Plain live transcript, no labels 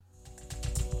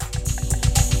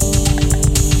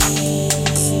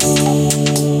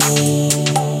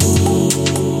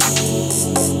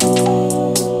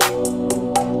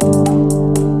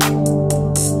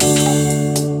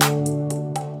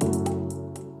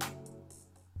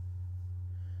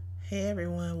Hey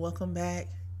everyone, welcome back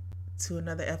to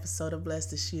another episode of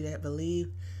Blessed is She That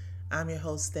Believe. I'm your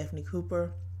host, Stephanie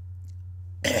Cooper.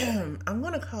 I'm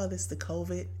going to call this the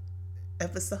COVID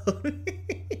episode.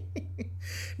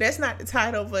 That's not the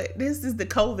title, but this is the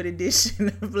COVID edition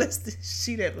of Blessed is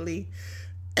She That Believe.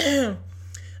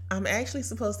 I'm actually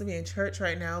supposed to be in church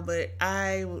right now, but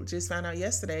I just found out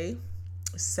yesterday,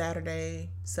 Saturday,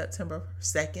 September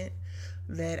 2nd,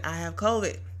 that I have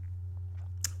COVID.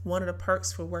 One of the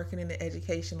perks for working in the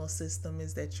educational system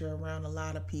is that you're around a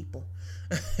lot of people.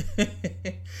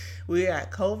 We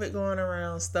got COVID going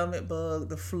around, stomach bug,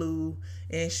 the flu,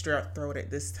 and strep throat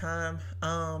at this time.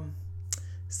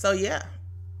 So yeah,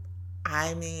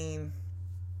 I mean,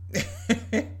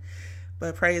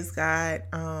 but praise God,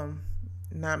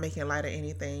 not making light of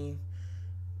anything.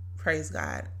 Praise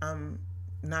God, I'm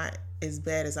not as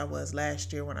bad as I was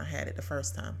last year when I had it the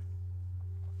first time.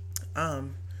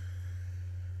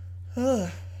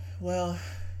 Well,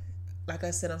 like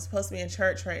I said, I'm supposed to be in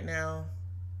church right now,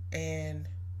 and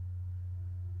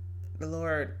the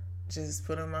Lord just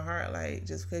put in my heart, like,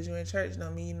 just because you're in church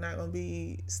don't mean you're not going to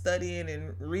be studying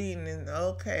and reading, and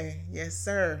okay, yes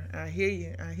sir, I hear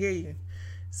you.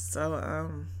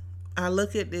 So I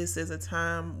look at this as a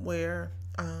time where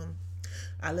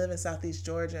I live in Southeast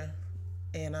Georgia,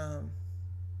 and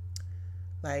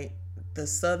like the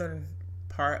southern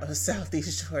part of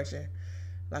Southeast Georgia,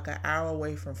 like an hour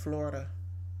away from Florida.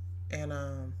 And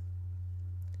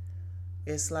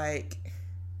it's like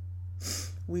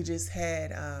we just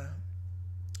had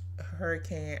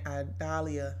Hurricane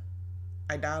Idalia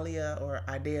or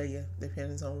Idalia,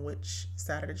 depends on which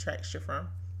side of the tracks you're from.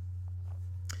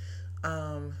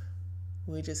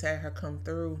 We just had her come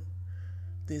through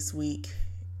this week,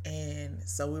 and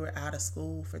so we were out of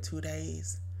school for 2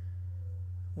 days,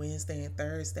 Wednesday and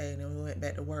Thursday, and then we went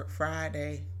back to work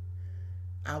Friday.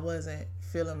 I wasn't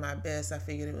feeling my best. I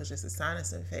figured it was just a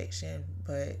sinus infection,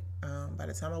 but by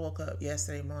the time I woke up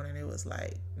yesterday morning, it was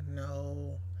like,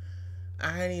 no,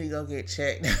 I need to go get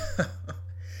checked.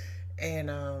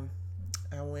 And I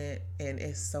went, and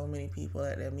it's so many people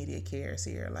at the immediate cares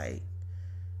here. Like,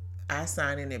 I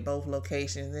signed in at both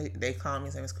locations. They called me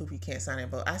and said, Ms. Cooper, you can't sign in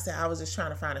both. I said I was just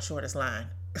trying to find the shortest line.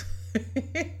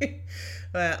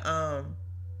 But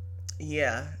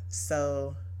yeah,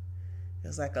 so it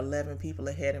was like 11 people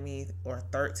ahead of me or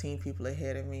 13 people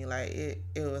ahead of me. Like, it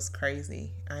was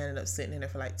crazy. I ended up sitting in there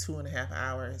for like 2.5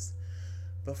 hours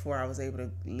before I was able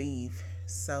to leave.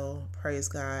 So praise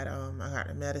God. I got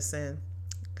the medicine,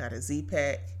 got a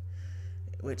Z-Pack,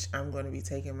 which I'm going to be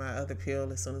taking my other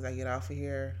pill as soon as I get off of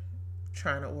here.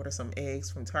 Trying to order some eggs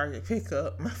from Target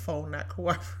pickup. My phone not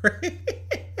cooperating.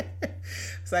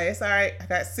 So it's all right. I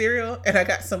got cereal and I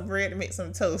got some bread to make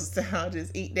some toast. I'll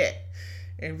just eat that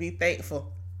and be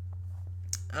thankful.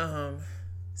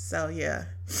 So yeah.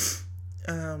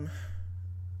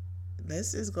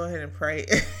 Let's just go ahead and pray.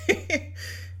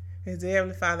 And dear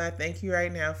Heavenly Father, I thank you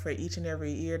right now for each and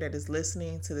every ear that is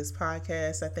listening to this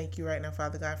podcast. I thank you right now,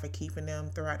 Father God, for keeping them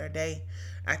throughout their day.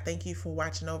 I thank you for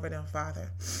watching over them,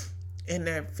 Father, and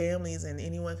their families and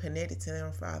anyone connected to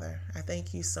them, Father. I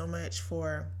thank you so much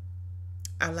for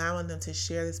allowing them to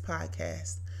share this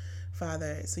podcast,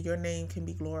 Father, so your name can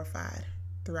be glorified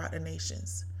throughout the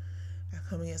nations. I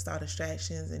come against all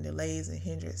distractions and delays and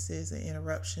hindrances and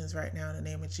interruptions right now in the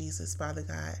name of Jesus, Father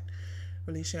God.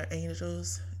 Release your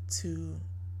angels to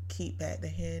keep back the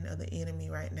hand of the enemy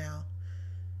right now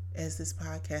as this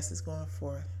podcast is going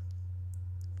forth.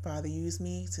 Father, use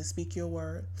me to speak your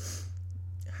word.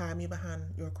 Hide me behind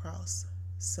your cross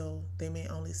so they may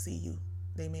only see you.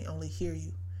 They may only hear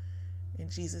you. In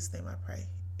Jesus' name I pray.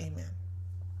 Amen.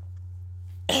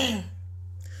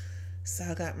 So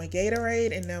I got my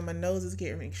Gatorade, and now my nose is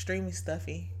getting extremely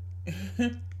stuffy.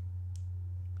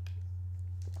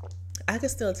 I can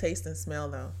still taste and smell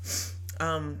though.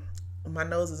 My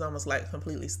nose is almost like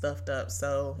completely stuffed up,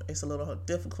 so it's a little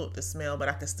difficult to smell, but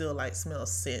I can still like smell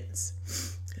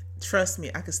scents. Trust me,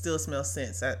 I can still smell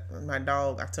scents. My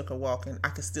dog, I took a walk and I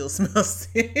can still smell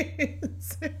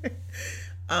scents.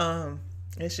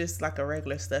 It's just like a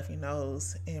regular stuffy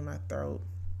nose in my throat.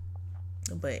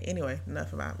 But anyway,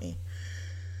 enough about me.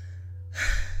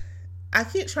 I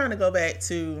keep trying to go back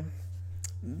to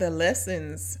the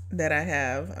lessons that I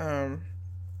have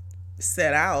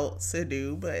set out to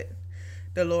do, but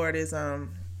the Lord is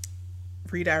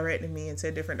redirecting me into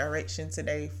a different direction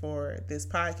today for this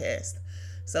podcast.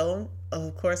 So,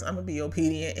 of course, I'm going to be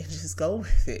obedient and just go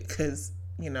with it because,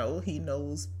 you know, he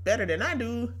knows better than I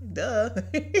do. Duh.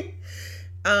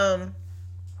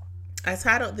 I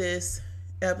titled this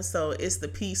episode, It's the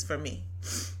Peace for Me.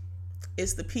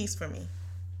 It's the peace for me.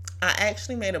 I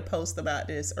actually made a post about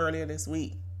this earlier this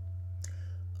week.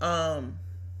 And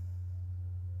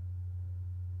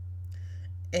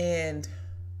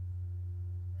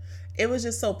it was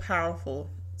just so powerful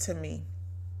to me.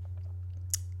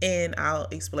 And I'll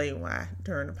explain why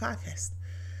during the podcast.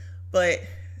 But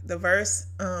the verse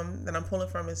that I'm pulling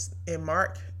from is in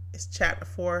Mark. It's chapter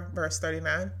 4, verse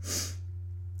 39. It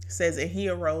says, and he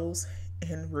arose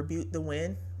and rebuked the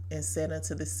wind and said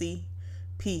unto the sea,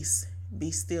 peace,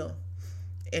 be still.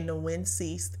 And the wind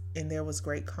ceased, and there was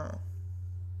great calm.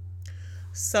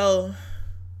 So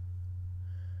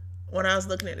when I was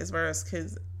looking at this verse,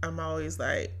 because I'm always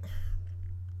like,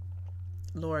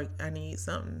 Lord, I need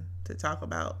something to talk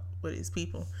about with his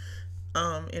people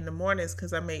in the mornings,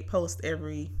 because I make posts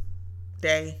every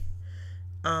day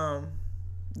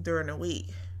during the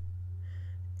week.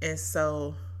 And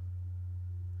so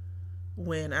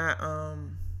when I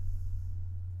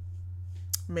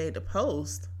made the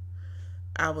post,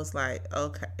 I was like,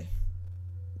 okay,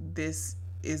 this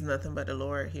is nothing but the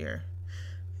Lord here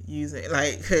using,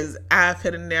 like, because I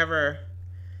could have never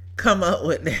come up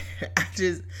with that.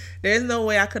 There's no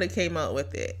way I could have came up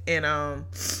with it. And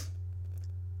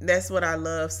that's what I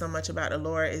love so much about the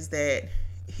Lord, is that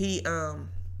he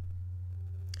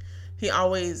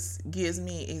always gives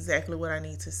me exactly what I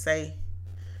need to say,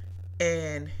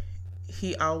 and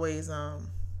he always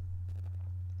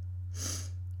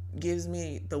gives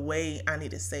me the way I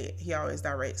need to say it. He always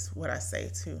directs what I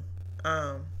say too,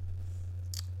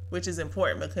 which is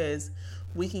important, because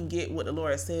we can get what the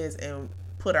Lord says and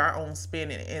put our own spin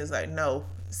in it. And it's like, no,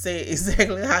 say it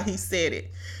exactly how he said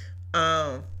it.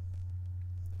 I'm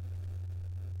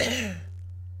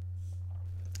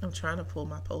trying to pull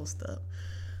my post up,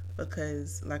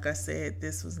 because like I said,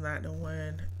 this was not the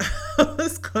one I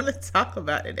was going to talk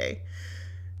about today.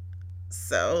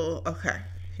 So, okay,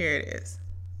 here it is.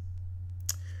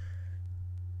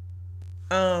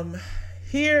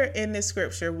 Here in this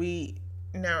scripture, remind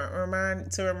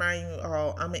you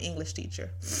all, I'm an English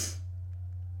teacher,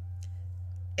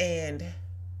 and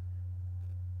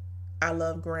I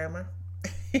love grammar.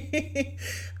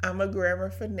 I'm a grammar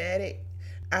fanatic.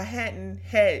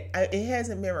 It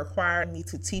hasn't been required me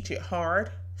to teach it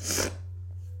hard.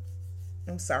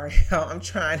 I'm sorry, y'all. I'm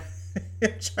trying.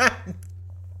 This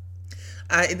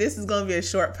is going to be a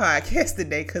short podcast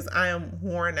today, because I am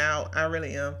worn out. I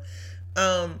really am.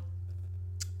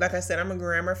 Like I said, I'm a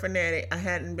grammar fanatic. I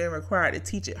hadn't been required to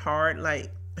teach it hard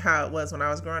like how it was when I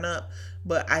was growing up,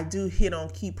 but I do hit on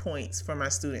key points for my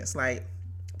students. Like,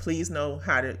 please know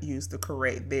how to use the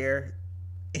correct there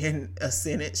in a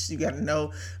sentence. You got to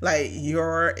know, like,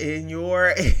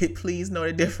 please know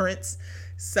the difference.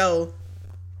 So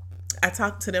I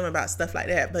talk to them about stuff like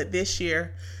that. But this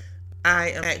year,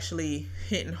 I am actually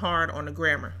hitting hard on the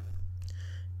grammar.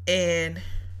 And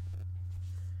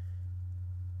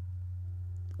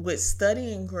with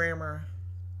studying grammar,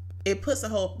 it puts a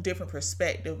whole different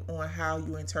perspective on how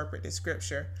you interpret the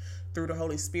scripture through the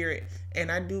Holy Spirit.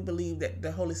 And I do believe that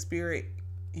the Holy Spirit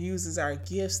uses our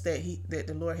gifts that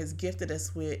the Lord has gifted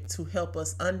us with to help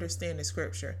us understand the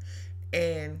scripture.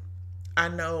 And I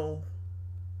know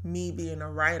me being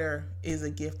a writer is a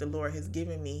gift the Lord has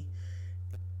given me.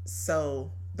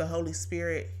 So the Holy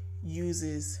Spirit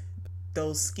uses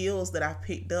those skills that I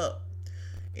picked up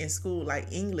in school,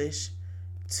 like English,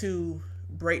 to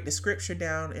break the scripture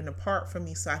down and apart for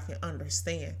me, so I can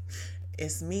understand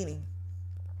its meaning.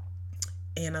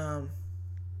 And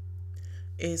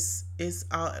it's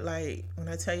all, like, when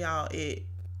I tell y'all, it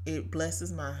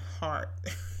blesses my heart.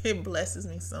 It blesses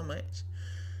me so much.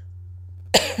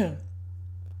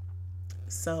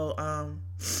 So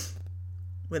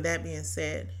with that being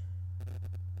said,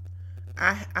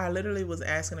 I literally was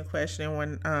asking a question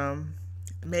when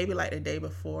maybe like the day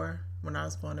before, when I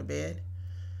was going to bed.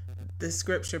 The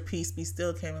scripture, peace be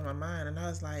still, came in my mind, and I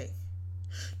was like,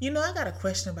 I got a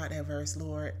question about that verse,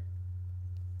 Lord.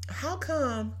 How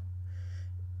come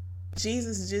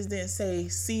Jesus just didn't say,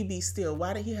 see, be still?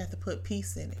 Why did he have to put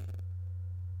peace in it?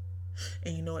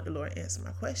 And you know what? The Lord answered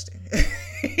my question.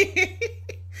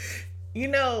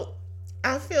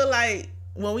 I feel like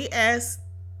when we ask,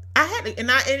 I had to,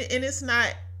 and it's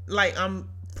not like I'm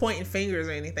pointing fingers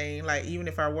or anything. Like, even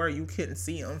if I were, you couldn't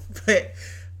see them. But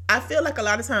I feel like a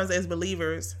lot of times as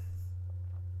believers,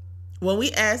 when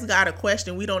we ask God a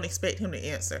question, we don't expect him to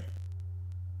answer.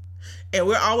 And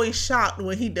we're always shocked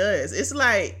when he does. It's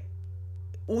like,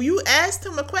 when you asked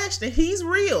him a question, he's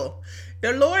real.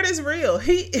 The Lord is real.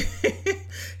 He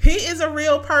is a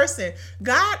real person.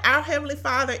 God, our Heavenly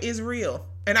Father, is real.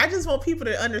 And I just want people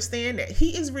to understand that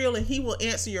he is real, and he will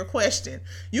answer your question.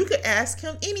 You could ask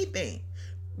him anything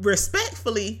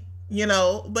respectfully,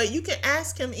 But you can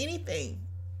ask him anything.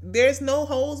 There's no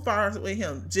holds bars with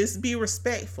him. Just be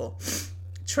respectful.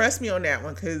 Trust me on that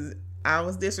one, because I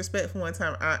was disrespectful one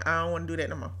time. I don't want to do that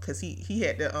no more, because he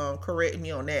had to correct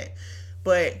me on that.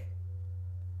 But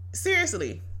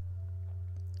seriously,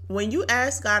 when you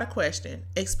ask God a question,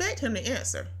 expect him to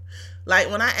answer.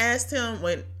 Like when I asked him,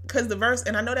 because the verse,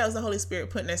 and I know that was the Holy Spirit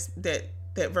putting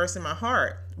that verse in my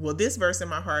heart. Well, this verse in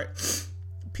my heart,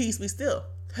 peace be still.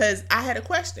 Because I had a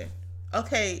question.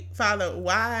 Okay, Father,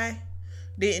 why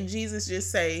didn't Jesus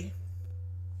just say,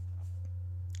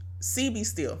 "See, be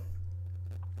still"?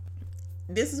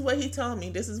 This is what he told me.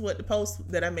 This is what the post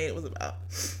that I made was about.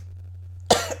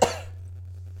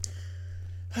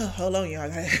 Oh, hold on,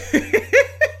 y'all.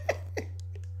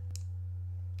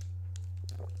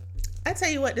 I tell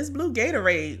you what, this blue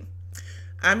Gatorade,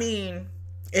 I mean,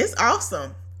 it's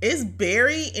awesome. It's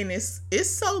berry and it's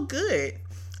so good.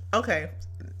 Okay,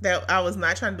 that I was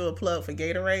not trying to do a plug for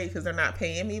Gatorade because they're not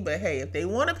paying me, but hey, if they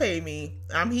want to pay me,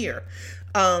 I'm here.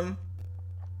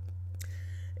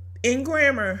 In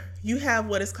grammar, you have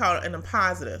what is called an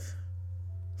appositive,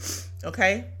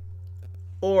 okay,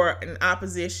 or an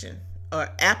opposition, or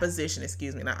apposition.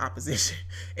 Excuse me, not opposition.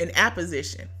 An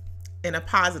apposition, an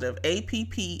appositive.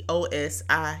 APPOSITIVE.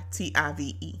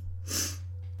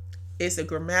 It's a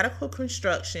grammatical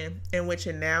construction in which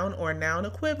a noun or noun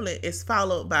equivalent is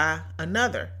followed by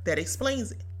another that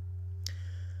explains it.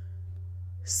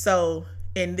 So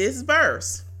in this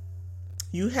verse,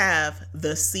 you have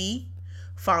the see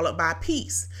followed by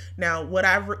peace. Now, what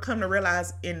I've come to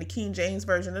realize in the King James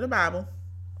Version of the Bible,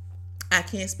 I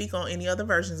can't speak on any other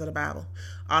versions of the Bible.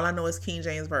 All I know is King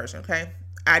James Version, okay?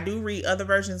 I do read other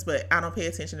versions, but I don't pay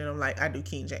attention to them like I do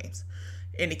King James.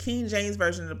 In the King James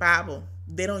Version of the Bible,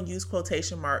 they don't use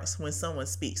quotation marks when someone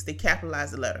speaks. They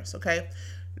capitalize the letters, okay?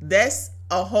 That's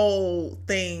a whole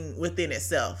thing within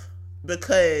itself,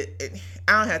 because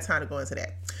I don't have time to go into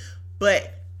that.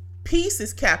 But peace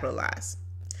is capitalized.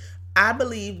 I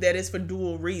believe that it's for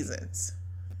dual reasons,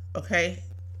 okay?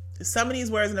 Some of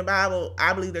these words in the Bible,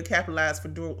 I believe they're capitalized for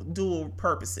dual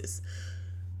purposes.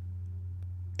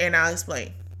 And I'll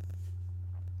explain.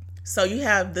 So you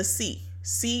have the see.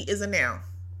 See is a noun.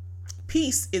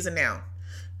 Peace is a noun.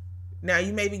 Now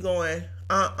you may be going,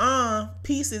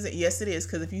 peace isn't. Yes, it is.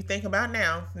 Because if you think about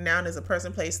noun is a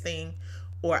person, place, thing,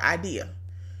 or idea.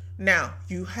 Now,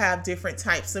 you have different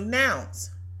types of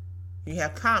nouns. You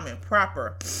have common,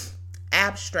 proper,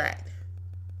 abstract,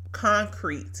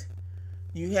 concrete.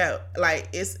 You have, like,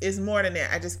 it's more than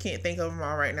that. I just can't think of them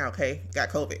all right now, okay? Got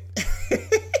COVID.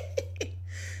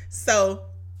 So,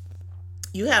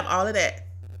 you have all of that.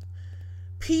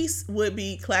 Peace would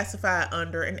be classified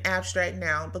under an abstract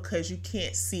noun because you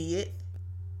can't see it,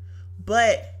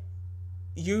 but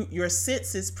your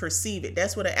senses perceive it.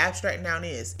 That's what an abstract noun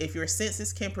is. If your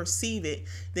senses can perceive it,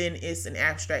 then it's an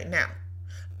abstract noun.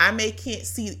 I can't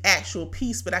see actual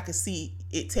peace, but I can see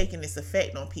it taking its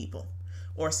effect on people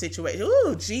or situations.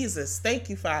 Oh, Jesus. Thank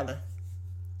you, Father.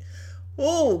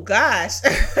 Oh, gosh.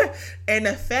 And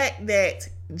the fact that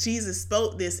Jesus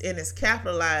spoke this and it's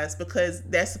capitalized because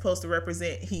that's supposed to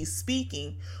represent he's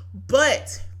speaking.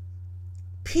 But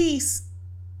peace,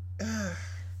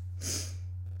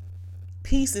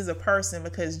 peace is a person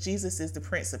because Jesus is the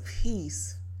Prince of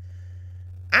Peace.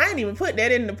 I didn't even put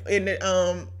that in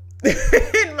the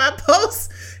in my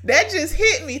post. That just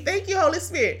hit me. Thank you, Holy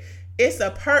Spirit. It's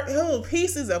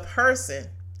peace is a person,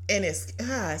 and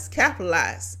it's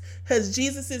capitalized because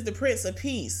Jesus is the Prince of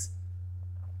Peace.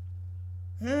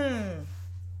 I'm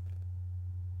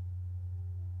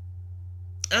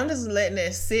just letting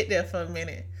that sit there for a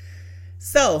minute.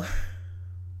 So,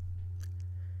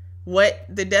 what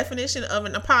the definition of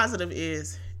an appositive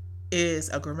is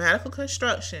a grammatical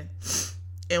construction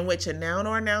in which a noun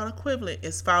or a noun equivalent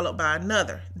is followed by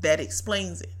another that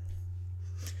explains it.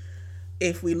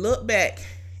 If we look back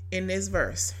in this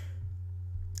verse,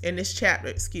 in this chapter,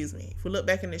 if we look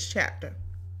back in this chapter,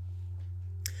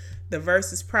 the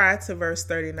verse is prior to verse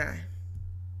 39.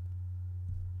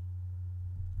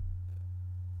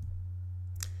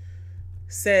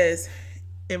 Says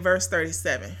in verse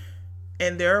 37,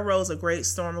 and there arose a great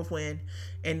storm of wind,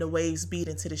 and the waves beat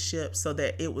into the ship so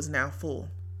that it was now full.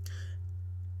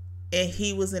 And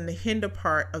he was in the hinder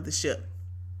part of the ship,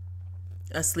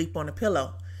 asleep on a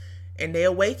pillow. And they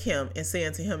awake him and say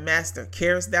unto him, Master,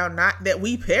 carest thou not that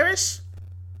we perish?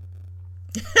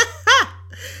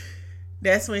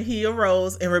 That's when he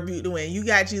arose and rebuked the wind. You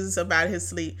got Jesus up out of his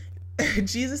sleep.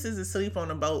 Jesus is asleep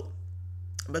on a boat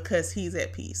because he's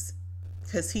at peace.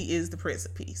 Because he is the Prince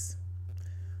of Peace.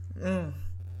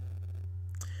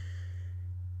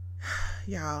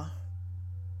 Y'all,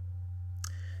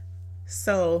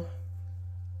 So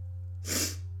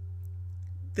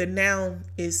the noun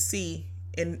is see,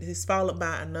 and it's followed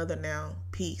by another noun,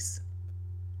 peace.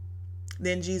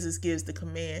 Then Jesus gives the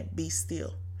command, be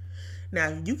still. Now,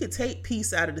 you could take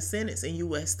peace out of the sentence and you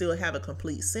would still have a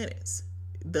complete sentence.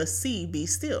 The see, be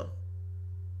still.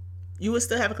 You would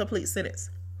still have a complete sentence.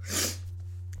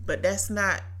 But that's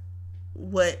not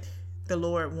what the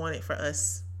Lord wanted for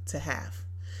us to have.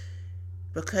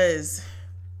 Because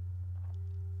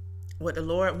what the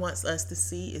Lord wants us to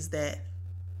see is that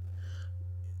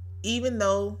even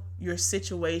though your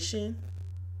situation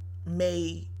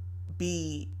may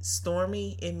be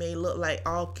stormy, it may look like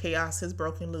all chaos has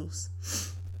broken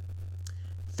loose,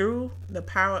 through the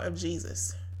power of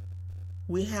Jesus,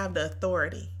 we have the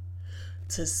authority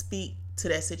to speak to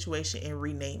that situation and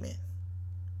rename it.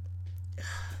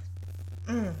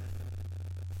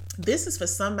 This is for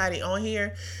somebody on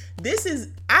here.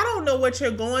 I don't know what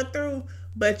you're going through,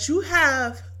 but you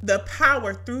have the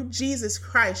power through Jesus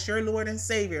Christ, your Lord and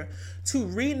Savior, to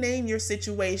rename your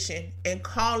situation and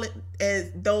call it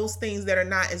as those things that are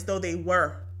not as though they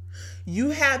were.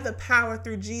 You have the power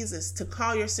through Jesus to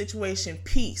call your situation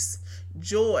peace,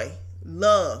 joy,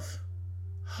 love,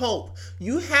 hope.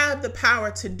 You have the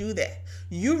power to do that.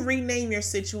 You rename your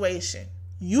situation.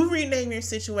 You rename your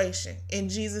situation in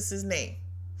Jesus' name.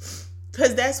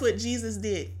 Because that's what Jesus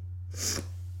did.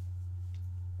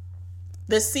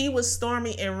 The sea was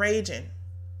stormy and raging,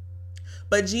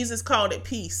 but Jesus called it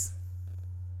peace.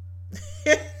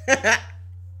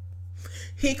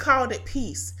 He called it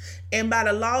peace. And by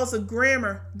the laws of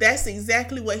grammar, that's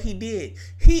exactly what he did.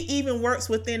 He even works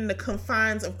within the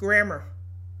confines of grammar.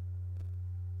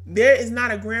 There is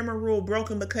not a grammar rule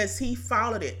broken because he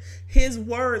followed it. His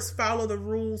words follow the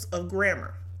rules of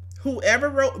grammar.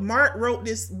 Mark wrote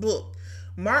this book.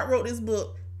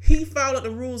 He followed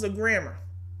the rules of grammar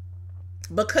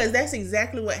because that's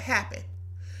exactly what happened.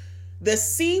 The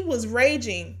sea was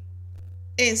raging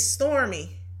and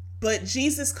stormy, but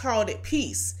Jesus called it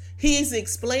peace. He's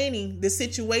explaining the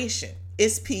situation.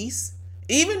 It's peace,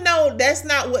 even though that's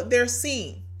not what they're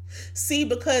seeing. See,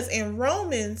 because in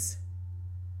Romans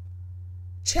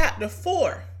chapter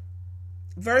 4,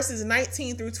 verses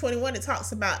 19 through 21, it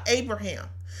talks about Abraham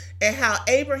and how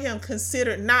Abraham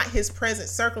considered not his present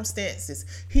circumstances.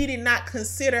 He did not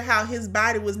consider how his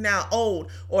body was now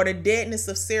old or the deadness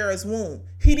of Sarah's womb.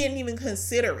 He didn't even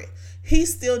consider it. He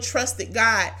still trusted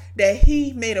God that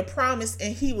he made a promise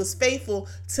and he was faithful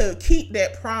to keep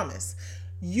that promise.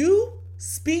 You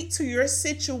speak to your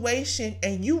situation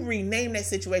and you rename that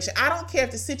situation. I don't care if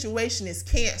the situation is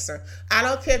cancer. I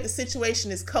don't care if the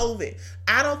situation is COVID.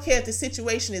 I don't care if the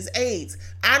situation is AIDS.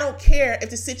 I don't care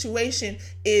if the situation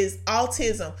is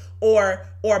autism or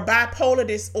bipolar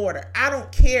disorder. I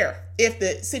don't care if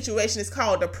the situation is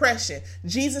called depression.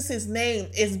 Jesus' name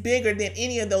is bigger than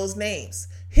any of those names.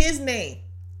 His name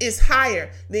is higher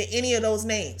than any of those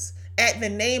names. At the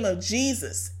name of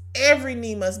Jesus, every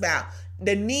knee must bow.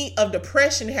 The knee of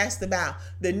depression has to bow.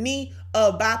 The knee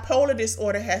of bipolar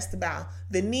disorder has to bow.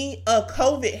 The knee of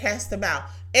COVID has to bow.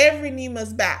 Every knee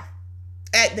must bow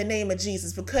at the name of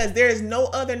Jesus, because there is no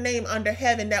other name under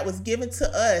heaven that was given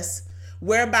to us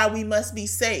whereby we must be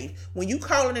saved. When you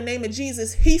call on the name of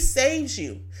Jesus, he saves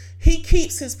you. He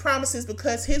keeps his promises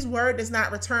because his word does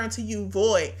not return to you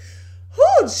void.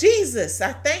 Oh, Jesus,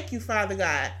 I thank you, Father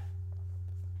God.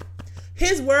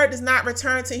 His word does not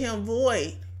return to him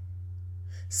void.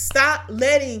 Stop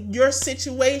letting your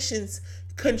situations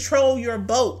control your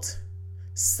boat.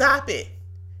 Stop it.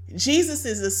 Jesus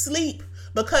is asleep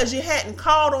because you hadn't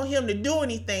called on him to do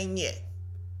anything yet.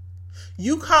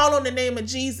 You call on the name of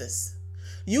Jesus.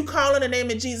 You call on the name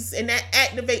of Jesus, and that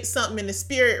activates something in the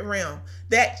spirit realm.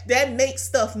 That makes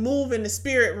stuff move in the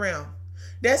spirit realm.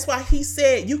 That's why he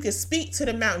said you can speak to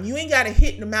the mountain. You ain't got to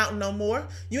hit the mountain no more.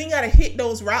 You ain't got to hit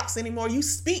those rocks anymore. You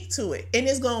speak to it and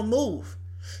it's going to move.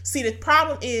 See, the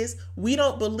problem is we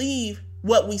don't believe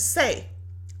what we say.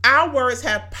 Our words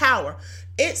have power.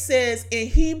 It says in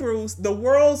Hebrews, the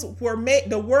worlds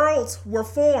were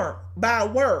formed by a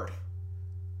word,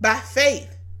 by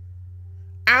faith.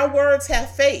 Our words have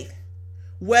faith,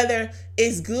 whether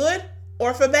it's good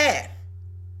or for bad.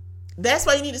 That's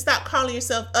why you need to stop calling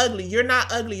yourself ugly. You're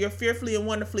not ugly. You're fearfully and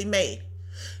wonderfully made.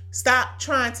 Stop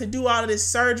trying to do all of this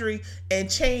surgery and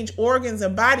change organs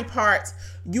and body parts.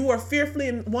 You are fearfully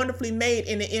and wonderfully made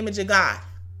in the image of God.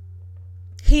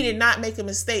 He did not make a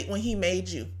mistake when he made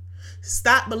you.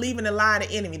 Stop believing the lie of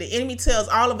the enemy. The enemy tells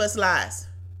all of us lies.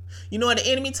 You know what the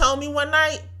enemy told me one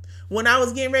night when I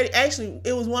was getting ready? Actually,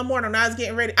 it was one morning when I was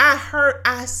getting ready.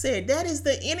 I said, that is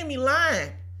the enemy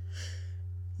lying.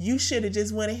 You should have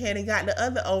just went ahead and got the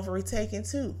other ovary taken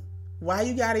too. Why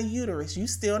you got a uterus? You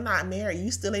still not married.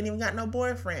 You still ain't even got no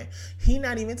boyfriend. He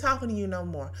not even talking to you no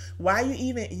more. Why you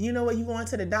even, you know what, you going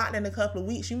to the doctor in a couple of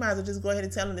weeks, you might as well just go ahead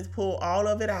and tell him to pull all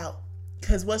of it out.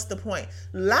 Because what's the point?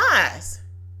 Lies.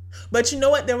 But you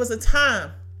know what? There was a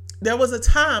time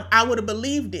I would have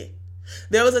believed it.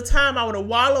 There was a time I would have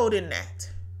wallowed in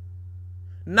that.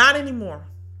 Not anymore.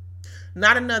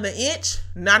 Not another inch,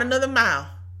 not another mile.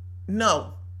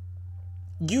 No.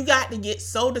 You got to get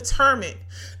so determined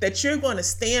that you're going to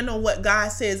stand on what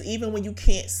God says even when you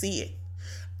can't see it.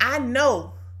 I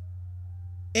know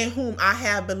in whom I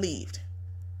have believed.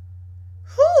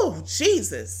 Whew,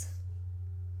 Jesus.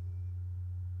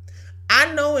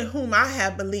 I know in whom I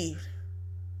have believed.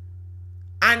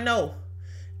 I know.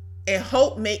 And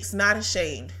hope makes not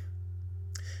ashamed.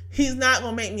 He's not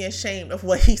going to make me ashamed of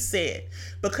what he said,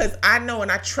 because I know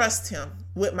and I trust him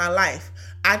with my life.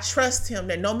 I trust him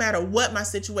that no matter what my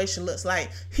situation looks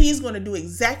like, he's going to do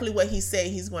exactly what he said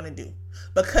he's going to do,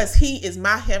 because he is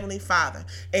my heavenly Father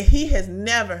and he has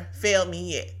never failed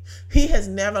me yet. He has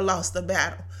never lost a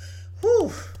battle.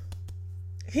 Whew.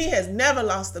 He has never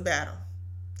lost a battle,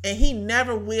 and he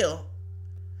never will.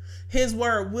 His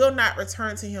word will not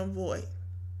return to him void.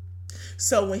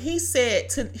 So when he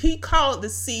said, he called the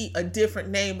sea a different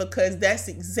name, because that's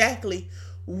exactly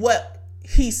what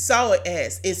he saw it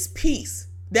as. It's peace.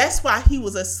 That's why he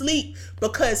was asleep,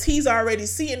 because he's already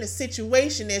seeing the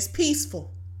situation as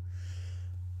peaceful.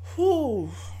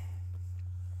 Whew.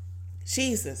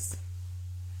 Jesus.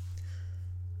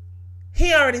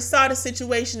 He already saw the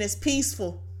situation as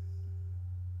peaceful.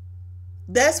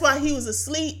 That's why he was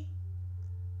asleep.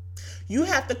 You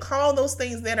have to call those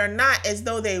things that are not as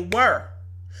though they were.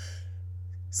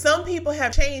 Some people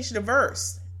have changed the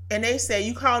verse and they say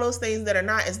you call those things that are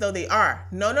not as though they are.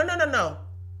 No.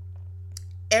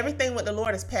 Everything with the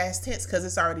Lord is past tense because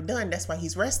it's already done. That's why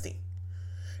he's resting.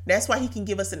 That's why he can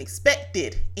give us an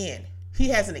expected end. He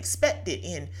has an expected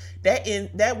end.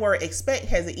 That word expect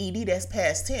has an ed, that's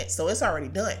past tense. So it's already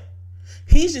done.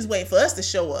 He's just waiting for us to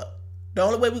show up. The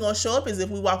only way we're going to show up is if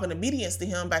we walk in obedience to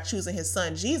him by choosing his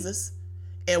son Jesus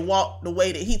and walk the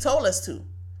way that he told us to.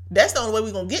 That's the only way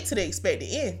we're going to get to the expected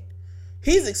end.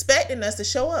 He's expecting us to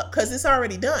show up because it's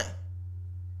already done.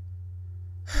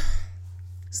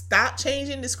 Stop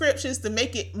changing the scriptures to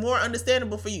make it more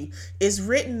understandable for you. It's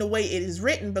written the way it is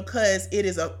written because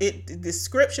the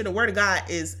scripture, the word of God,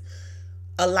 is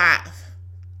alive.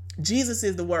 Jesus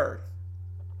is the word.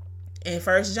 In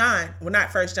John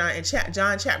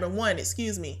chapter 1, it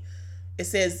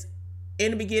says,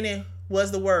 in the beginning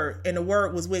was the word, and the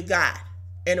word was with God,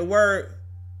 and the word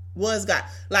was God.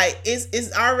 Like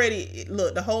it's already,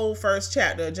 look, the whole first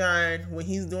chapter of John, when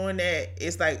he's doing that,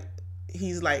 it's like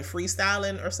he's like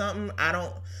freestyling or something.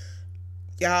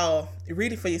 Y'all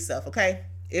read it for yourself, okay?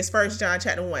 It's 1 John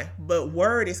chapter 1, but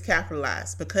word is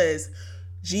capitalized because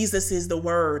Jesus is the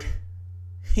word.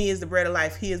 He is the bread of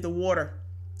life. He is the water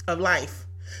of life.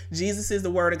 Jesus is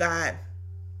the word of God.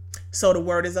 So the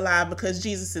word is alive because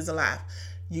Jesus is alive.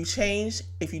 If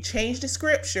you change the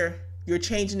scripture, you're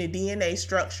changing the DNA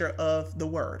structure of the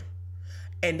word.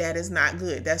 And that is not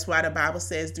good. That's why the Bible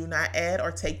says do not add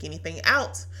or take anything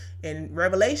out. In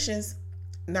Revelation,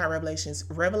 in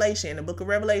the book of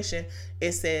Revelation,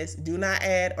 it says do not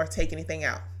add or take anything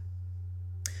out.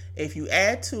 If you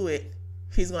add to it,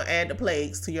 he's going to add the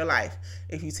plagues to your life.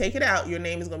 If you take it out, your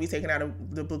name is going to be taken out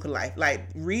of the book of life. Like,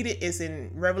 read it. It's in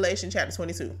Revelation chapter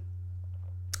 22.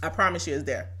 I promise you it's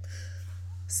there.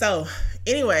 So,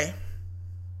 anyway,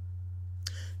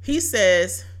 he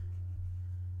says,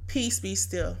 peace be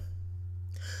still.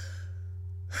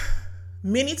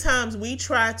 Many times we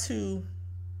try to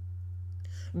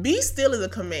be still is a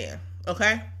command,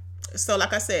 okay? So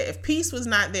like I said, if peace was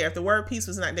not there, if the word peace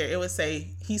was not there, it would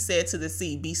say, he said to the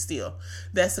sea, be still.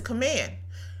 That's a command.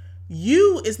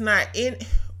 You is not in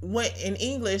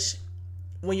English,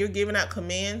 when you're giving out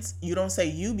commands, you don't say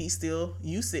you be still,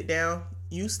 you sit down,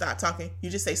 you stop talking. You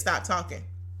just say stop talking.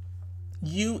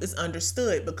 You is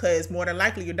understood because more than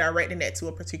likely you're directing that to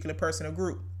a particular person or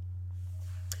group.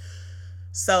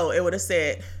 So it would have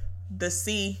said, the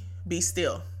sea be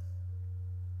still.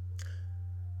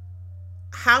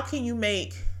 How can you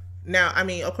make, now, I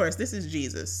mean, of course, this is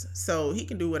Jesus, so he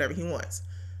can do whatever he wants.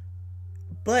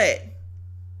 But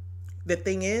the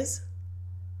thing is,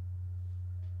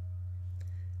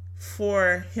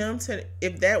 for him to,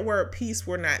 if that word peace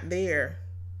were not there,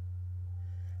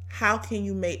 how can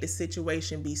you make the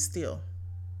situation be still?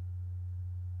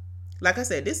 Like I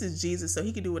said, this is Jesus, so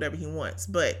he can do whatever he wants.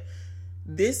 But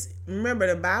remember,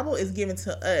 the Bible is given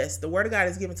to us. The word of God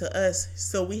is given to us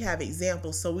so we have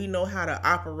examples, so we know how to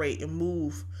operate and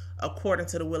move according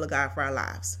to the will of God for our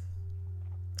lives.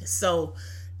 So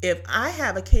if I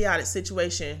have a chaotic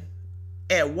situation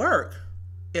at work,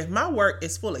 if my work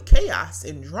is full of chaos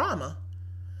and drama,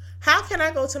 how can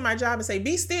I go to my job and say,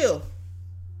 be still?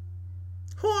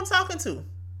 Who I'm talking to?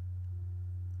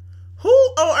 Who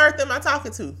on earth am I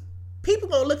talking to? People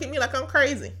gonna look at me like I'm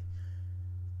crazy.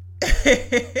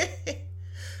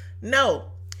 No,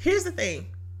 here's the thing.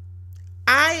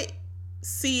 I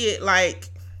see it like,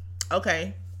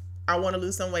 okay, I want to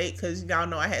lose some weight because y'all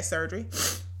know I had surgery.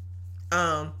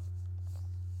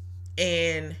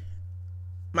 And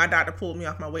my doctor pulled me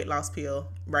off my weight loss pill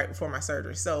right before my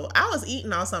surgery. So I was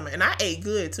eating all summer and I ate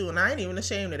good too. And I ain't even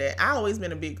ashamed of that. I always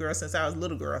been a big girl since I was a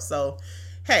little girl. So,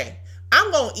 hey, I'm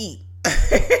going to eat.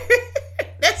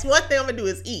 That's one thing I'm going to do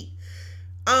is eat.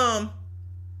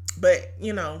 But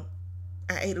you know,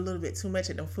 I ate a little bit too much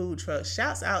at the food truck.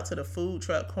 Shouts out to the food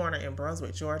truck corner in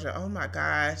Brunswick, Georgia. Oh my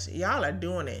gosh. Y'all are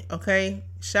doing it. Okay.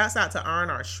 Shouts out to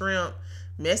R&R Shrimp,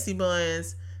 Messy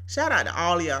Buns. Shout out to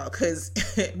all of y'all, because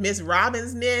Miss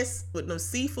Robin's Nest with them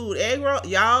seafood egg roll.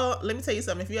 Y'all, let me tell you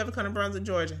something. If you ever come to Brunswick,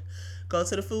 Georgia, go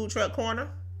to the food truck corner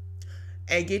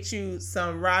and get you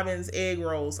some Robin's egg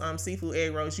rolls, seafood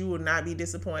egg rolls. You will not be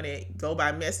disappointed. Go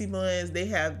by Messy Buns. They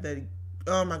have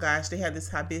oh my gosh, they have this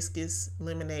hibiscus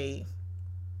lemonade.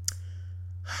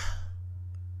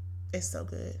 It's so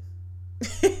good.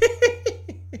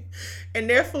 And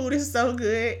their food is so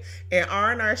good. And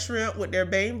R&R Shrimp with their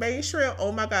bang shrimp.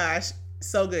 Oh my gosh.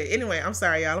 So good. Anyway, I'm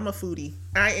sorry, y'all. I'm a foodie.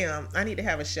 I am. I need to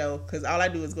have a show because all I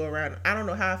do is go around. I don't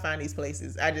know how I find these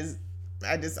places. I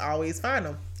just always find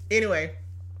them. Anyway.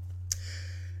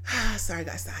 Sorry, I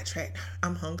got sidetracked.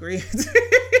 I'm hungry.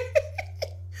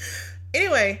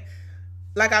 Anyway,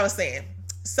 like I was saying.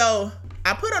 So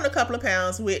I put on a couple of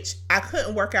pounds, which I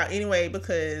couldn't work out anyway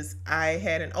because I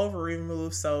had an ovary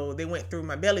removed, so they went through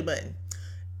my belly button.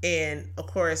 And of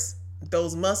course,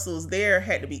 those muscles there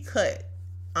had to be cut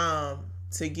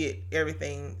to get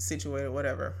everything situated,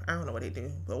 whatever. I don't know what they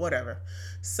do, but whatever.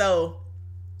 So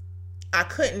I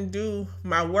couldn't do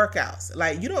my workouts.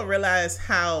 Like, you don't realize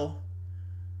how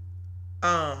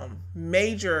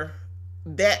major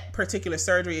that particular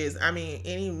surgery is. I mean,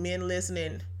 any men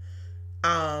listening,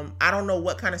 I don't know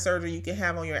what kind of surgery you can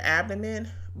have on your abdomen,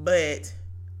 but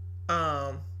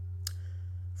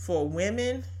for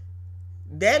women,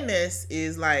 that mess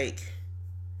is like,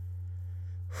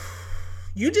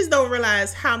 you just don't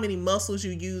realize how many muscles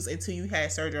you use until you had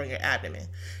surgery on your abdomen.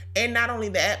 And not only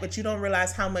that, but you don't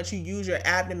realize how much you use your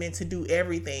abdomen to do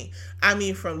everything. I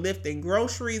mean, from lifting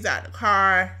groceries out the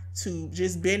car to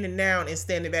just bending down and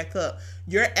standing back up.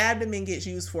 Your abdomen gets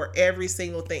used for every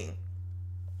single thing.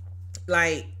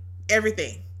 Like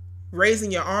everything.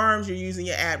 Raising your arms, you're using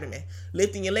your abdomen.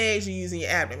 Lifting your legs, you're using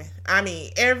your abdomen. I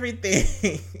mean,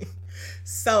 everything.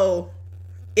 So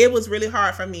it was really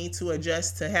hard for me to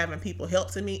adjust to having people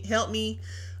help me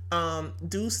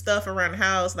do stuff around the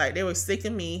house. Like, they were sick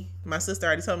of me. My sister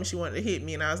already told me she wanted to hit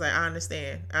me, and I was like, I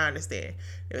understand. They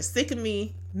were sick of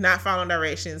me not following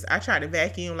directions. I tried to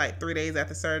vacuum like 3 days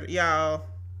after surgery. Y'all,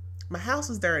 my house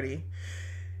was dirty.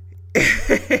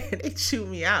 They chewed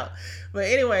me out. But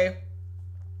anyway,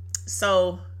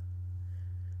 so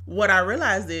what I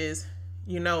realized is,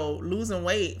 losing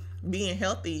weight, being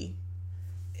healthy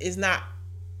is not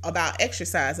about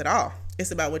exercise at all.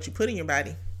 It's about what you put in your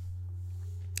body.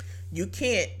 You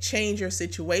can't change your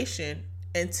situation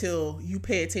until you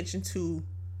pay attention to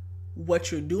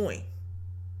what you're doing.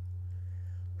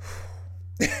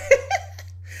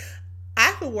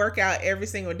 I could work out every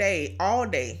single day, all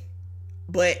day.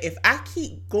 But if I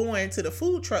keep going to the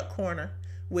food truck corner,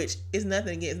 which is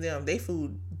nothing against them, their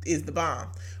food is the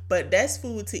bomb. But that's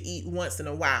food to eat once in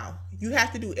a while. You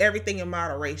have to do everything in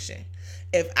moderation.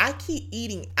 If I keep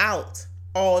eating out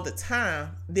all the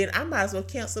time, then I might as well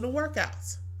cancel the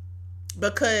workouts.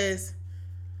 Because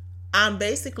I'm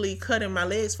basically cutting my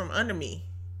legs from under me.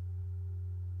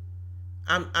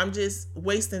 I'm just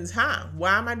wasting time.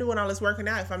 Why am I doing all this working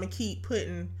out if I'm gonna keep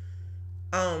putting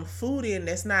food in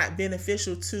that's not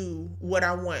beneficial to what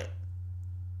I want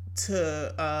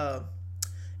to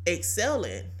excel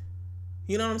in?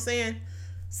 You know what I'm saying?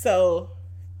 So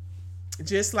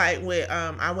just like with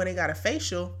I went and got a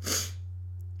facial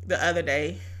the other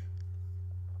day,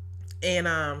 and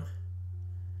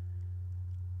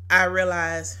I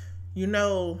realized,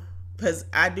 because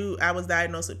I was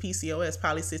diagnosed with PCOS,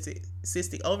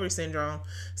 polycystic ovary syndrome.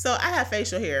 So I have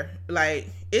facial hair. Like,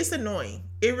 it's annoying.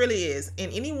 It really is.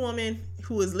 And any woman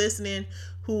who is listening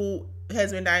who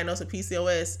has been diagnosed with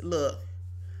PCOS, look,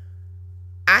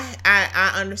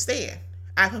 I understand.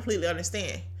 I completely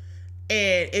understand.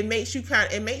 And it makes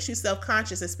you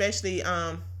self-conscious, especially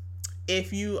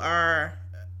if you are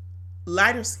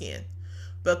lighter skin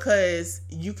because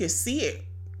you can see it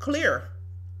clear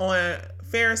on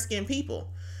fair skinned people.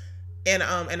 And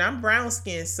I'm brown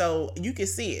skinned, so you can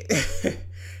see it.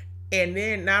 And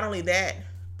then not only that,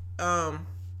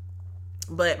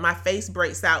 but my face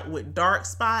breaks out with dark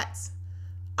spots.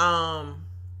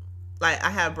 Like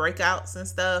I have breakouts and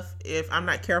stuff if I'm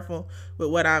not careful with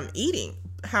what I'm eating.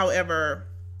 However,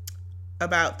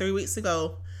 about 3 weeks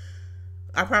ago,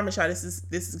 I promise y'all this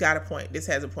has got a point. This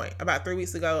has a point. About 3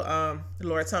 weeks ago, the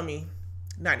Lord told me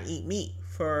not to eat meat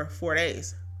for 4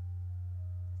 days.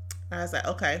 I was like,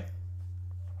 okay.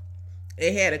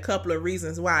 It had a couple of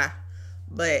reasons why,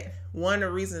 but one of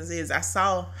the reasons is I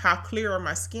saw how clear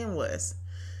my skin was,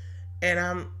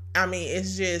 and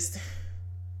it's just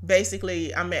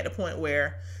basically I'm at the point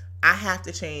where I have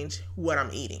to change what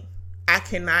I'm eating. I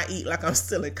cannot eat like I'm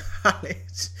still in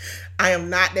college. I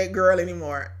am not that girl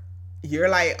anymore. You're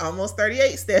like almost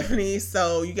 38, Stephanie,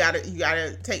 so you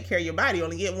gotta take care of your body. You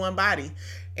only get one body.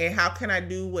 And how can I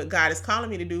do what God is calling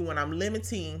me to do when I'm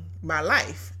limiting my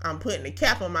life? I'm putting a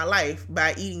cap on my life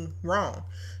by eating wrong.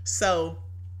 So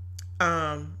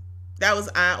that was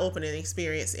an eye-opening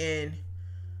experience. And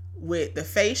with the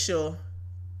facial,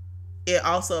 it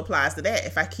also applies to that.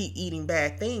 If I keep eating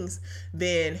bad things,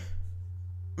 then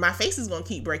my face is going to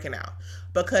keep breaking out,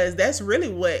 because that's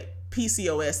really what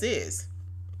PCOS is.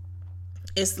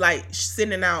 It's like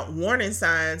sending out warning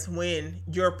signs when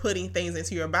you're putting things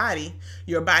into your body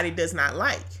does not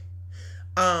like.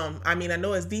 I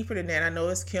know it's deeper than that. I know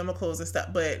it's chemicals and stuff,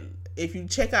 but if you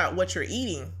check out what you're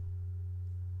eating,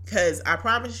 because I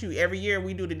promise you, every year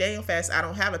we do the Daniel fast, I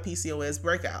don't have a PCOS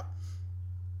breakout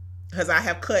because I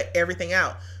have cut everything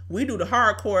out. We do the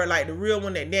hardcore, like the real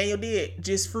one that Daniel did,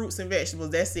 just fruits and vegetables.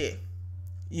 That's it.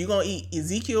 You're going to eat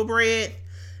Ezekiel bread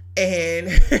and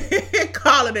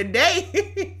call it a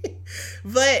day.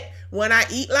 But when I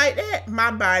eat like that,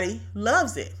 my body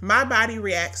loves it. My body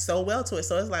reacts so well to it.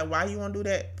 So it's like, why you want to do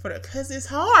that? Because it's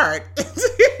hard.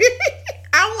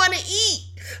 I want to eat.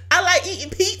 I like eating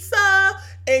pizza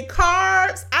and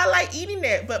carbs. I like eating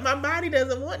that, but my body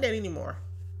doesn't want that anymore.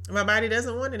 My body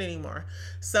doesn't want it anymore.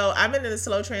 So I've been in a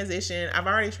slow transition. I've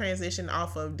already transitioned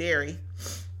off of dairy.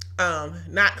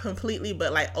 Not completely,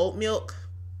 but like oat milk,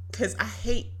 because I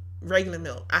hate regular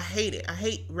milk. I hate it. I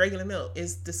hate regular milk.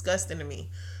 It's disgusting to me.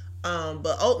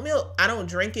 But oat milk, I don't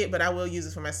drink it, but I will use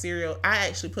it for my cereal. I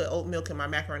actually put oat milk in my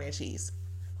macaroni and cheese.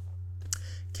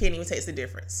 Can't even taste the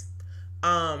difference.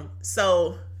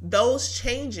 So those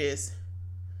changes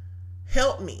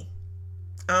help me.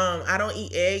 I don't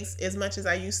eat eggs as much as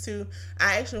I used to.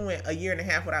 I actually went a year and a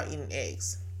half without eating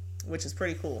eggs, which is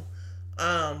pretty cool.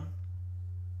 That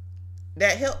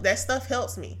stuff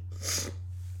helps me.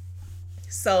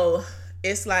 So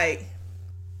it's like,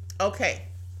 okay,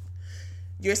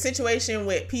 your situation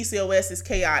with PCOS is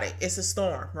chaotic. It's a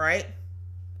storm, right?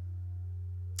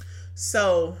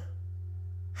 So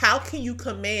how can you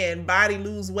command body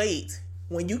lose weight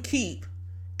when you keep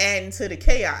adding to the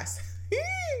chaos?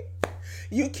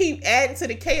 You keep adding to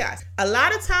the chaos. A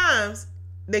lot of times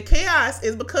the chaos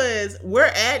is because we're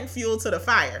adding fuel to the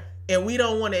fire, and we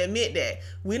don't want to admit that.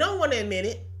 We don't want to admit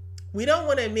it. We don't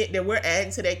want to admit that we're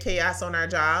adding to that chaos on our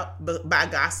job by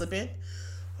gossiping.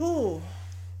 We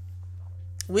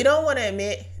don't want to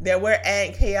admit that we're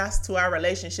adding chaos to our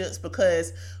relationships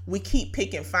because we keep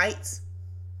picking fights.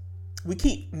 We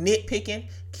keep nitpicking,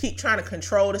 keep trying to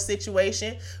control the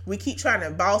situation. We keep trying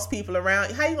to boss people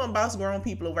around. How you going to boss grown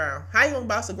people around? How you going to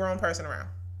boss a grown person around?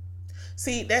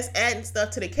 See, that's adding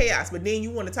stuff to the chaos. But then you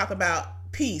want to talk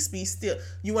about peace, be still.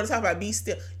 You want to talk about be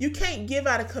still. You can't give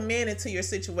out a command until your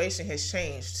situation has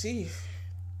changed. Gee,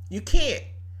 you can't.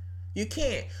 You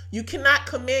can't. You cannot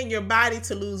command your body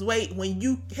to lose weight when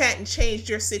you hadn't changed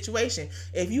your situation.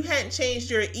 If you hadn't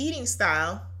changed your eating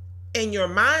style and your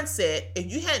mindset, if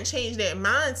you hadn't changed that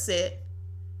mindset,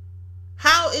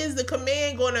 how is the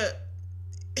command going to,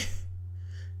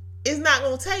 it's not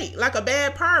going to take. Like a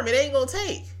bad perm, it ain't going to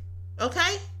take.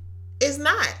 Okay? It's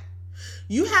not.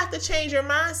 You have to change your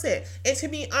mindset. And to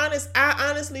be honest, I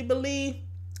honestly believe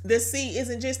the C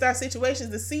isn't just our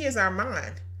situations. The C is our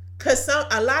mind. Because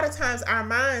a lot of times our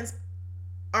minds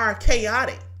are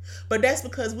chaotic. But that's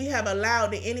because we have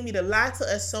allowed the enemy to lie to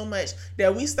us so much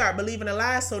that we start believing the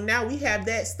lies. So now we have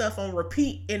that stuff on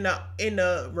repeat in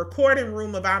the recording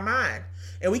room of our mind.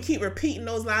 And we keep repeating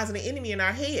those lies of the enemy in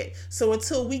our head. So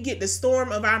until we get the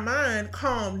storm of our mind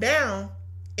calmed down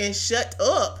and shut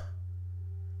up,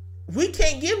 we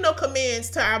can't give no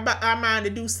commands to our mind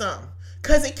to do something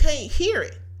because it can't hear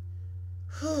it.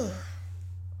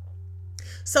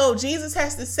 So Jesus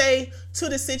has to say to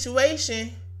the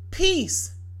situation,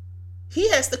 peace. He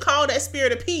has to call that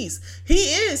spirit of peace. He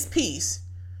is peace.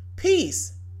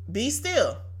 Peace. Be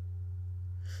still.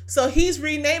 So he's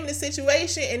renaming the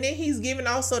situation, and then he's giving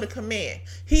also the command.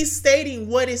 He's stating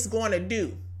what it's going to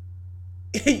do.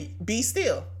 Be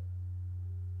still.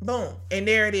 Boom. And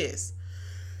there it is.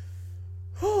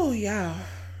 Oh, y'all.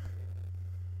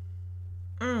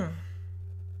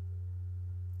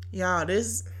 Y'all,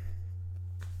 this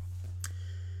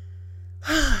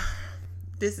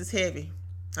is heavy.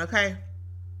 Okay?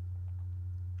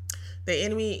 The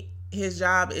enemy, his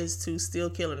job is to steal,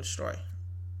 kill, and destroy.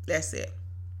 That's it.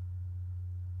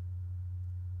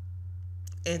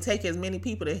 And take as many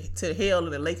people to hell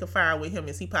in the lake of fire with him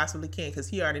as he possibly can, because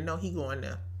he already know he going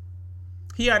there.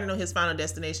 He already know his final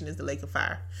destination is the lake of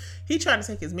fire. He trying to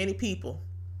take as many people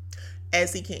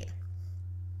as he can.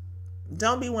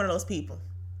 Don't be one of those people.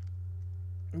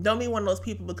 Don't be one of those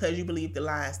people because you believe the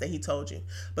lies that he told you.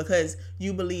 Because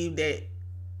you believe that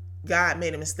God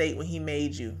made a mistake when he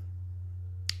made you.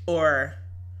 Or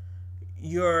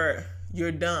you're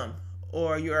dumb.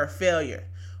 Or you're a failure.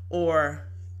 Or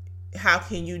how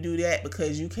can you do that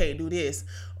because you can't do this?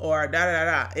 Or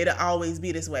da-da-da-da. It'll always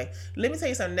be this way. Let me tell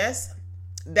you something.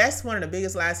 That's one of the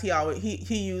biggest lies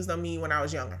he used on me when I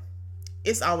was younger.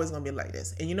 It's always going to be like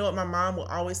this. And you know what my mom would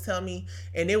always tell me?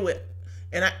 And I'm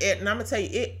going to tell you,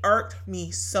 it irked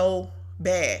me so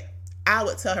bad. I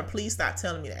would tell her, please stop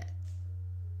telling me that.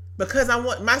 Because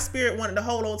my spirit wanted to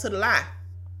hold on to the lie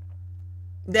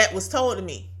that was told to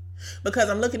me. Because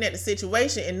I'm looking at the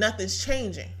situation and nothing's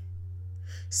changing.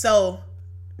 So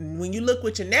when you look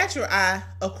with your natural eye,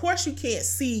 of course you can't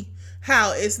see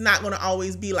how it's not going to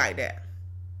always be like that.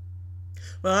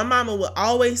 But my mama would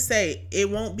always say, it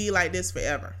won't be like this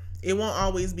forever. It won't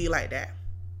always be like that.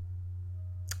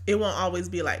 It won't always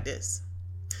be like this.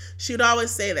 She would always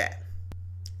say that.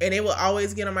 And it would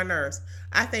always get on my nerves.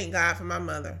 I thank God for my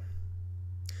mother.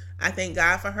 I thank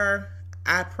God for her.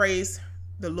 I praise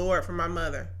the Lord for my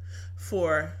mother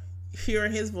for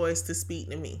hearing his voice to speak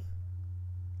to me.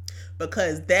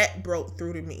 Because that broke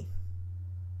through to me.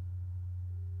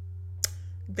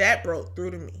 That broke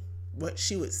through to me. What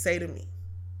she would say to me.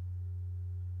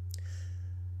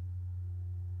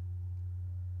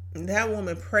 And that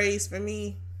woman prays for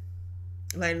me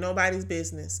like nobody's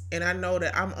business. And I know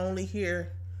that I'm only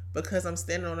here because I'm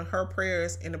standing on her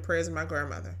prayers and the prayers of my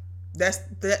grandmother. That's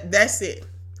it.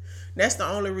 That's the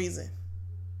only reason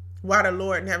why the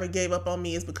Lord never gave up on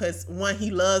me, is because, one, he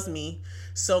loves me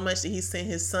so much that he sent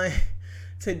his son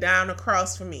to die on the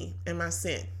cross for me and my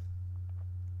sin.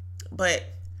 But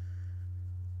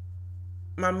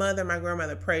my mother, my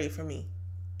grandmother prayed for me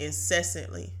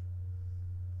incessantly.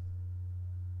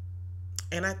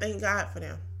 And I thank God for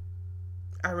them.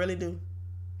 I really do.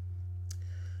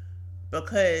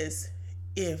 Because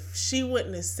if she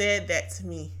wouldn't have said that to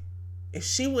me, if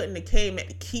she wouldn't have came at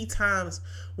the key times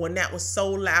when that was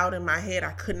so loud in my head,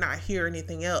 I could not hear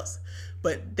anything else.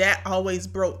 But that always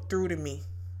broke through to me.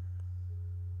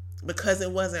 Because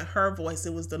it wasn't her voice,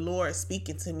 it was the Lord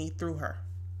speaking to me through her.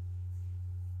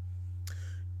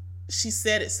 She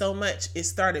said it so much, it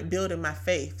started building my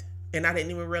faith, and I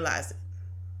didn't even realize it.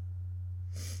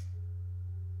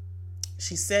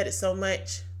 She said it so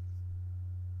much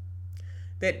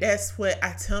that's what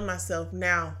I tell myself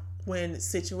now when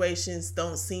situations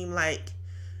don't seem like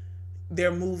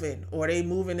they're moving, or they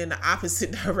moving in the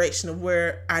opposite direction of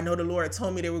where I know the Lord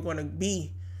told me they were going to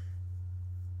be.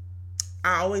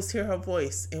 I always hear her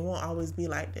voice. It won't always be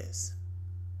like this.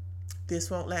 This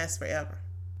won't last forever.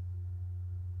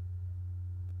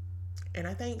 And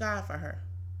I thank God for her.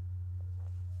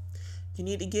 You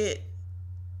need to get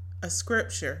a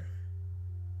scripture.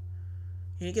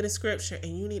 You need to get a scripture,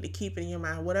 and you need to keep it in your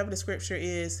mind. Whatever the scripture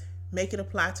is, make it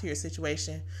apply to your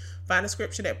situation. Find a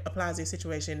scripture that applies to your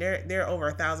situation. There are over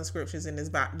 1,000 scriptures in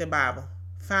the Bible.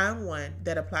 Find one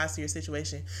that applies to your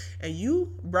situation, and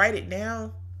you write it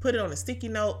down. Put it on a sticky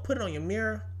note. Put it on your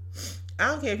mirror. I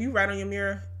don't care if you write on your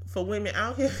mirror. For women, I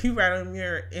don't care if you write on your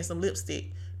mirror in some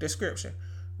lipstick the scripture.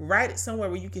 Write it somewhere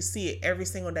where you can see it every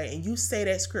single day, and you say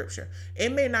that scripture.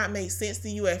 It may not make sense to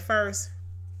you at first,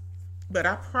 but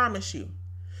I promise you,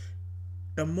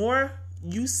 the more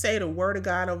you say the word of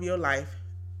God over your life,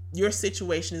 your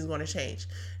situation is going to change.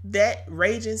 That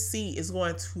raging sea is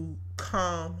going to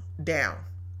calm down.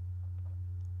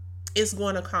 It's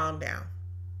going to calm down.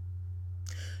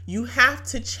 You have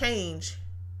to change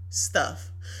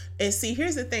stuff. And see,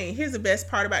 here's the thing. Here's the best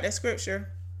part about that scripture.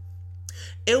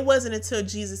 It wasn't until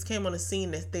Jesus came on the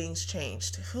scene that things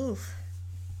changed. Oof.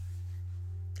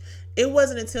 It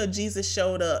wasn't until Jesus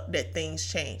showed up that things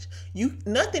changed.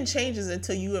 Nothing changes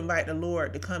until you invite the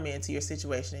Lord to come into your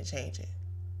situation and change it.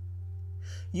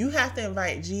 You have to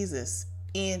invite Jesus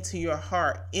into your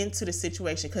heart, into the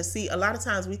situation. Because, see, a lot of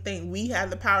times we think we have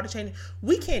the power to change it.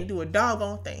 We can't do a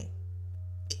doggone thing.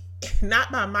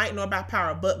 Not by might nor by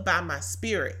power, but by my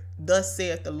spirit, thus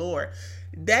saith the Lord.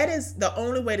 That is the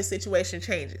only way the situation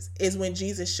changes, is when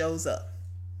Jesus shows up.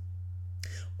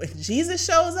 When Jesus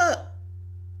shows up,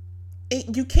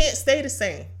 you can't stay the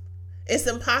same. It's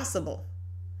impossible.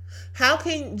 How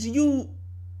can you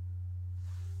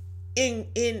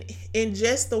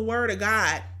ingest the word of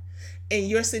God and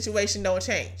your situation don't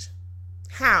change?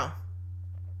 How?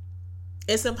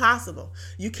 It's impossible.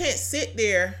 You can't sit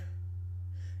there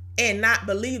and not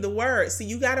believe the word. See,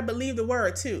 you got to believe the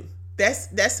word too.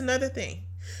 That's another thing.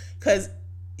 Because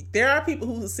there are people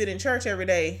who sit in church every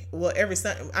day. Well, every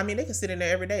Sunday. I mean, they can sit in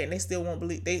there every day and they still won't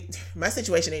believe. My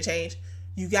situation ain't changed.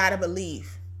 You got to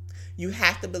believe. You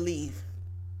have to believe.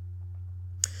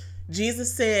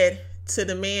 Jesus said to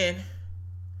the man,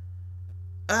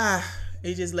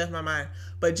 it just left my mind.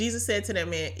 But Jesus said to that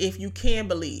man, if you can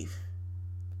believe,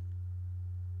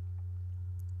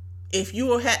 if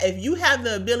you have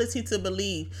the ability to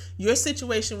believe, your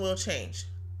situation will change.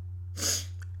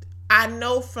 I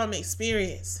know from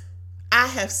experience. I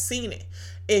have seen it.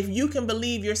 If you can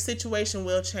believe, your situation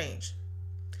will change.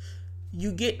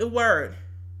 You get the word.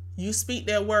 You speak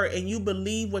that word and you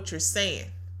believe what you're saying.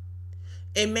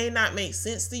 It may not make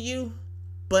sense to you,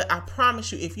 but I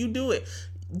promise you, if you do it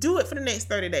for the next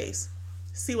 30 days.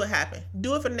 See what happens.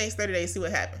 Do it for the next 30 days. See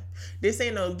what happens. This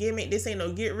ain't no gimmick. This ain't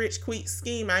no get rich quick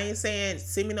scheme. I ain't saying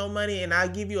send me no money and I'll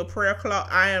give you a prayer cloth.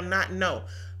 I am not. No.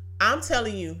 I'm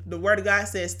telling you, the word of God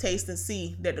says, taste and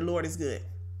see that the Lord is good.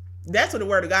 That's what the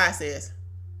word of God says.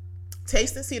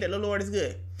 Taste and see that the Lord is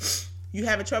good. You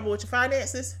having trouble with your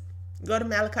finances? Go to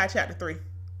Malachi chapter 3.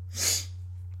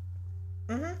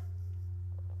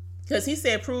 Because he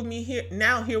said, prove me here.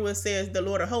 Now hear what says the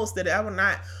Lord of hosts, that I will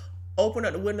not open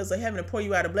up the windows of heaven and pour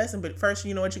you out a blessing. But first,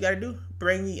 you know what you got to do?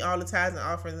 Bring ye all the tithes and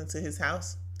offerings into his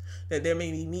house, that there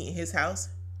may be meat in his house.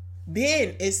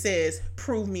 Then it says,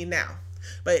 prove me now.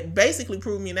 But basically,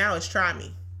 prove me now is try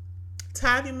me.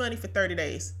 Tithe your money for 30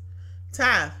 days.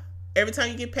 Tithe. Every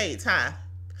time you get paid, tithe.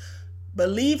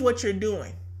 Believe what you're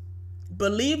doing.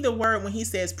 Believe the word when he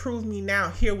says, prove me now,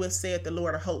 hear what saith the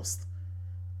Lord of hosts.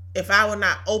 If I will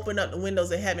not open up the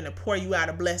windows of heaven and pour you out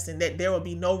a blessing, that there will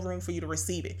be no room for you to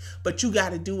receive it. But you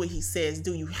got to do what he says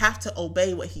do. You have to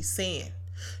obey what he's saying.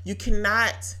 You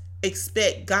cannot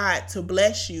expect God to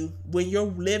bless you when you're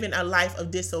living a life of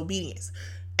disobedience.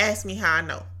 Ask me how I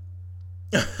know.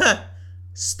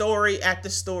 Story after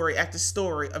story after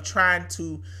story of trying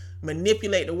to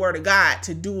manipulate the word of God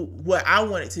to do what I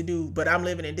want it to do, but I'm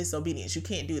living in disobedience. You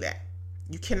can't do that.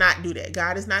 You cannot do that.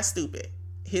 God is not stupid.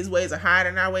 His ways are higher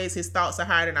than our ways. His thoughts are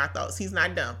higher than our thoughts. He's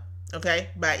not dumb, okay?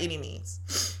 By any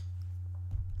means.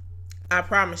 I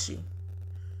promise you.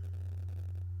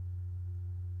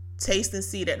 Taste and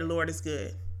see that the Lord is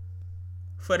good.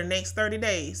 For the next 30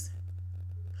 days,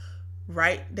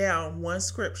 write down one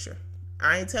scripture.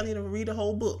 I ain't telling you to read the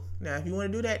whole book. Now, if you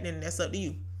want to do that, then that's up to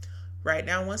you. Write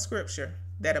down one scripture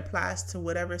that applies to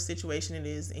whatever situation it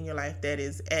is in your life that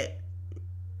is at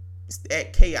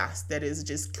chaos, that is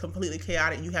just completely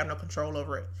chaotic. You have no control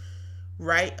over it.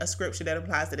 Write a scripture that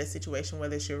applies to that situation,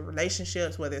 whether it's your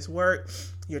relationships, whether it's work,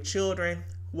 your children,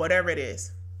 whatever it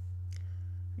is.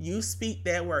 You speak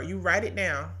that word. You write it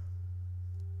down.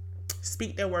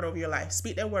 Speak that word over your life.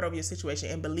 Speak that word over your situation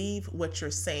and believe what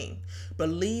you're saying.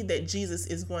 Believe that Jesus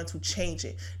is going to change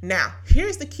it. Now,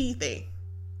 here's the key thing.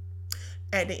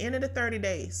 At the end of the 30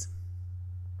 days,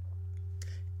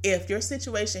 if your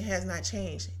situation has not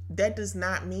changed, that does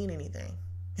not mean anything.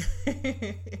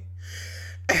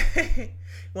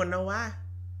 Want to know why?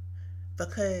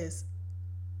 Because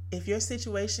if your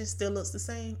situation still looks the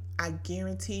same, I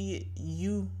guarantee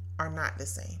you are not the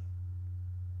same.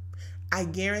 I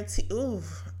guarantee,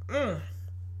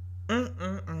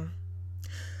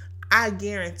 I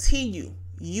guarantee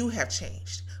you have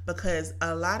changed. Because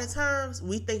a lot of times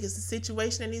we think it's the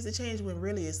situation that needs to change when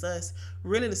really it's us.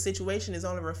 Really the situation is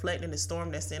only reflecting the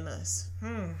storm that's in us.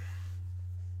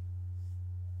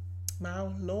 My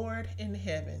Lord in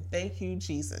heaven, thank you,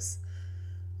 Jesus.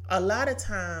 A lot of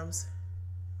times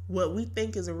what we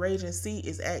think is a raging sea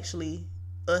is actually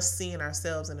us seeing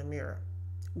ourselves in the mirror.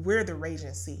 We're the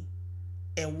raging sea.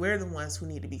 And we're the ones who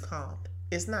need to be calmed.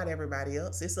 It's not everybody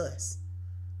else, it's us.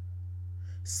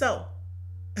 So,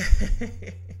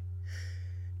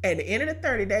 at the end of the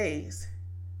 30 days,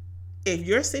 if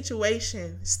your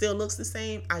situation still looks the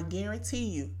same, I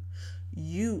guarantee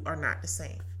you are not the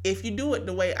same. If you do it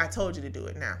the way I told you to do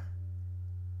it now,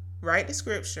 write the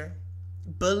scripture,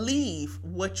 believe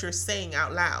what you're saying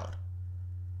out loud,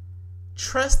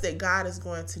 Trust that God is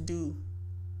going to do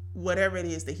whatever it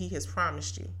is that he has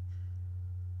promised you.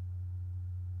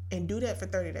 And do that for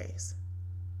 30 days.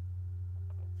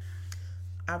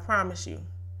 I promise you,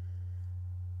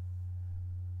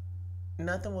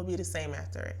 nothing will be the same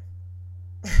after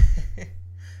it.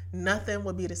 Nothing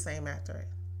will be the same after it.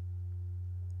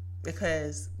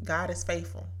 Because God is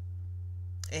faithful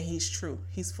and he's true.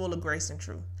 He's full of grace and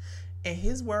truth. And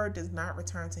his word does not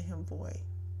return to him void.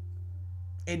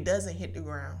 It doesn't hit the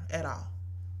ground at all.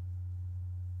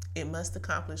 It must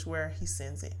accomplish where he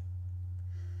sends it.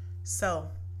 So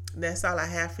that's all I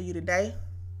have for you today.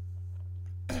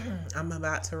 I'm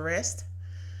about to rest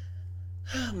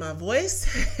my voice,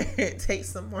 take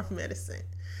some more medicine.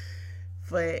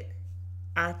 But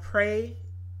I pray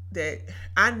that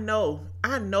I know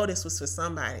this was for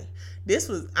somebody. This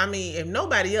was, if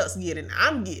nobody else get it,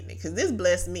 I'm getting it because this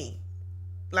blessed me.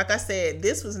 Like I said,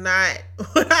 this was not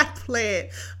what I planned.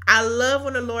 I love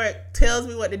when the Lord tells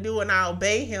me what to do and I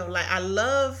obey him. Like, I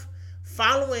love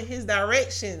following his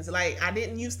directions. Like, I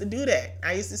didn't used to do that.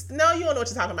 I used to, no, you don't know what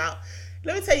you're talking about.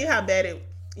 Let me tell you how bad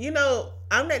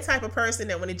I'm that type of person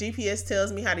that when the GPS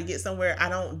tells me how to get somewhere, I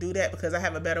don't do that because I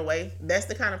have a better way. That's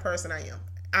the kind of person I am.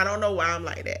 I don't know why I'm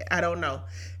like that. I don't know.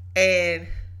 And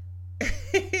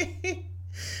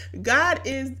God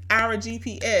is our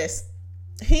GPS.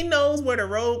 He knows where the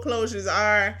road closures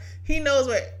are. He knows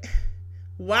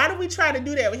why do we try to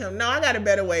do that with him? No, I got a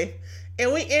better way.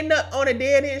 And we end up on a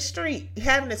dead end street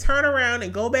having to turn around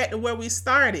and go back to where we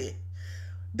started.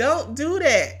 Don't do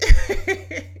that.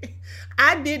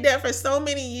 I did that for so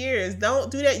many years.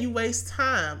 Don't do that. You waste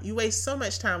time. You waste so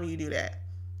much time when you do that.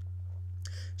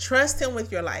 Trust him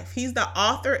with your life. He's the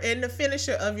author and the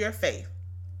finisher of your faith.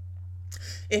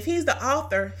 If he's the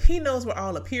author, he knows where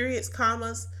all the periods,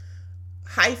 commas,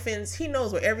 hyphens, he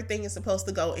knows where everything is supposed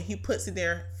to go, and he puts it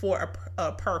there for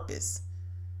a purpose.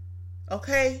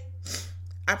 Okay?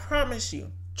 I promise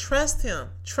you. Trust him.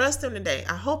 Trust him today.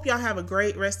 I hope y'all have a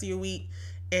great rest of your week,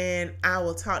 and I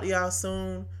will talk to y'all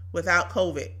soon without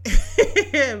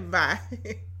COVID. Bye.